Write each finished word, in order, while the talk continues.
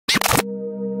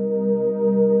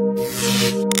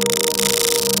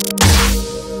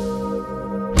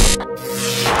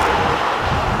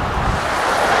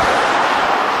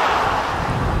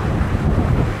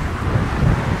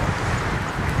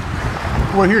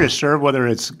we're here to serve, whether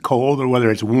it's cold or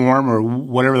whether it's warm or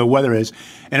whatever the weather is,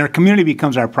 and our community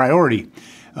becomes our priority.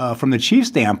 From the chief's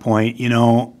standpoint,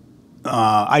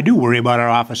 I do worry about our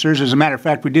officers. As a matter of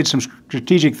fact, we did some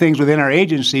strategic things within our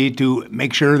agency to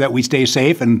make sure that we stay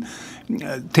safe and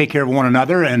take care of one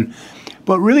another.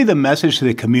 But really the message to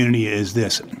the community is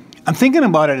this. I'm thinking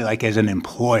about it like as an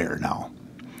employer now.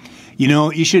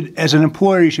 As an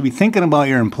employer, you should be thinking about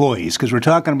your employees, because we're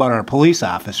talking about our police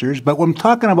officers, but when I'm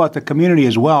talking about the community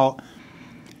as well,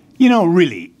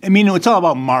 really, it's all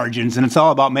about margins and it's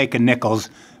all about making nickels.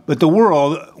 But the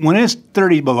world, when it's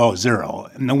 30 below zero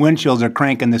and the wind chills are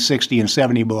cranking to 60 and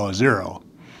 70 below zero,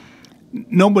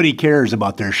 nobody cares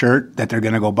about their shirt that they're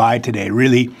going to go buy today,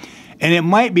 really. And it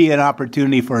might be an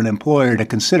opportunity for an employer to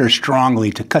consider strongly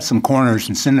to cut some corners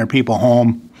and send their people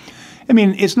home.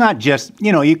 It's not just,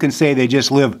 you can say they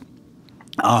just live,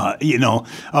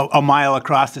 a mile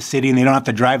across the city and they don't have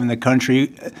to drive in the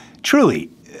country. Truly,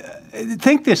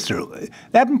 think this through.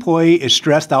 That employee is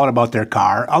stressed out about their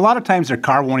car. A lot of times their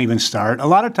car won't even start. A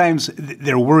lot of times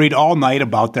they're worried all night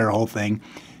about their whole thing.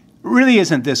 Really,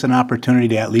 isn't this an opportunity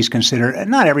to at least consider, and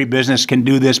not every business can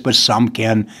do this, but some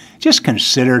can, just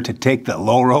consider to take the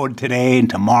low road today and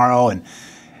tomorrow and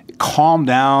calm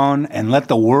down and let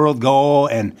the world go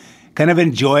and kind of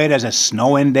enjoy it as a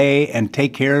snow-in day and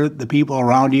take care of the people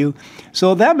around you.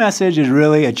 So that message is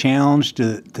really a challenge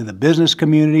to the business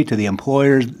community, to the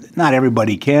employers. Not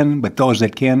everybody can, but those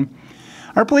that can.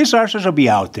 Our police officers will be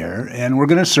out there, and we're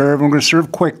going to serve. We're going to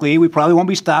serve quickly. We probably won't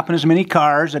be stopping as many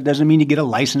cars. That doesn't mean you get a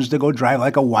license to go drive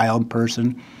like a wild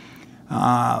person.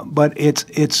 But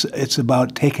it's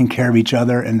about taking care of each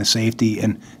other and the safety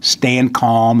and staying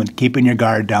calm and keeping your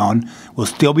guard down. We'll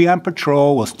still be on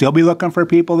patrol. We'll still be looking for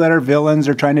people that are villains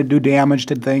or trying to do damage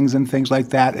to things and things like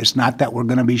that. It's not that we're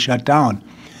going to be shut down.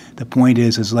 The point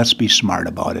is let's be smart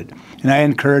about it. And I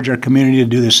encourage our community to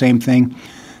do the same thing.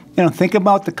 Think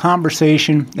about the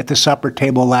conversation at the supper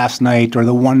table last night or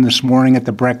the one this morning at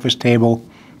the breakfast table.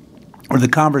 Or the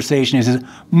conversation is,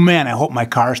 man, I hope my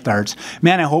car starts.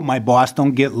 Man, I hope my boss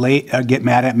don't get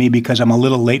mad at me because I'm a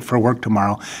little late for work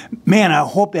tomorrow. Man, I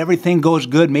hope everything goes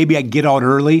good. Maybe I get out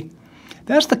early.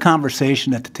 That's the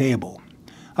conversation at the table.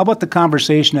 How about the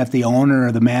conversation at the owner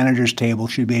or the manager's table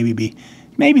should maybe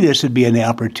this would be an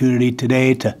opportunity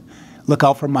today to look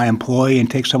out for my employee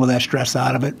and take some of that stress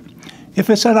out of it. If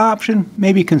it's an option,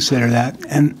 maybe consider that.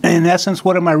 And in essence,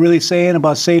 what am I really saying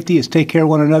about safety is take care of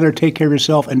one another, take care of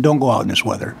yourself, and don't go out in this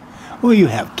weather. Well, you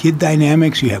have kid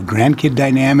dynamics, you have grandkid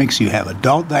dynamics, you have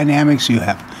adult dynamics,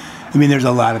 there's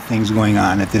a lot of things going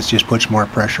on that this just puts more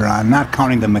pressure on, not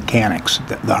counting the mechanics,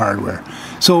 the hardware.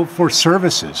 So for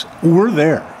services, we're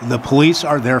there. The police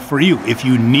are there for you. If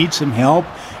you need some help,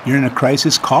 you're in a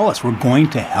crisis, call us. We're going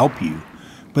to help you.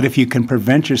 But if you can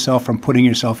prevent yourself from putting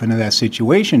yourself into that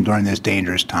situation during this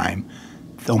dangerous time,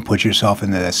 don't put yourself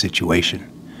into that situation.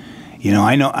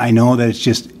 I know that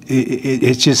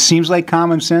it just seems like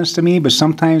common sense to me, but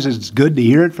sometimes it's good to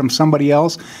hear it from somebody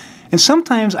else. And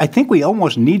sometimes I think we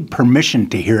almost need permission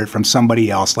to hear it from somebody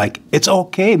else. Like, it's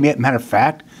okay. Matter of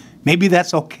fact, maybe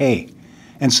that's okay.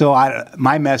 And so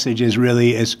my message is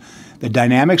the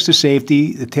dynamics to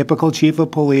safety. The typical chief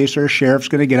of police or sheriff's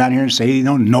going to get on here and say,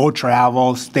 no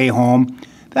travel, stay home.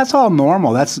 That's all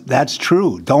normal. That's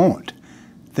true. Don't.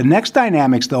 The next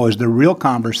dynamics, though, is the real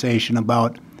conversation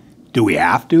about, do we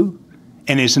have to?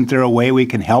 And isn't there a way we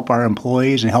can help our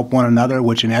employees and help one another,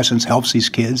 which in essence helps these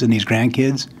kids and these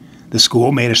grandkids? The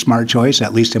school made a smart choice,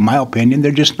 at least in my opinion.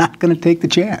 They're just not going to take the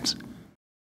chance.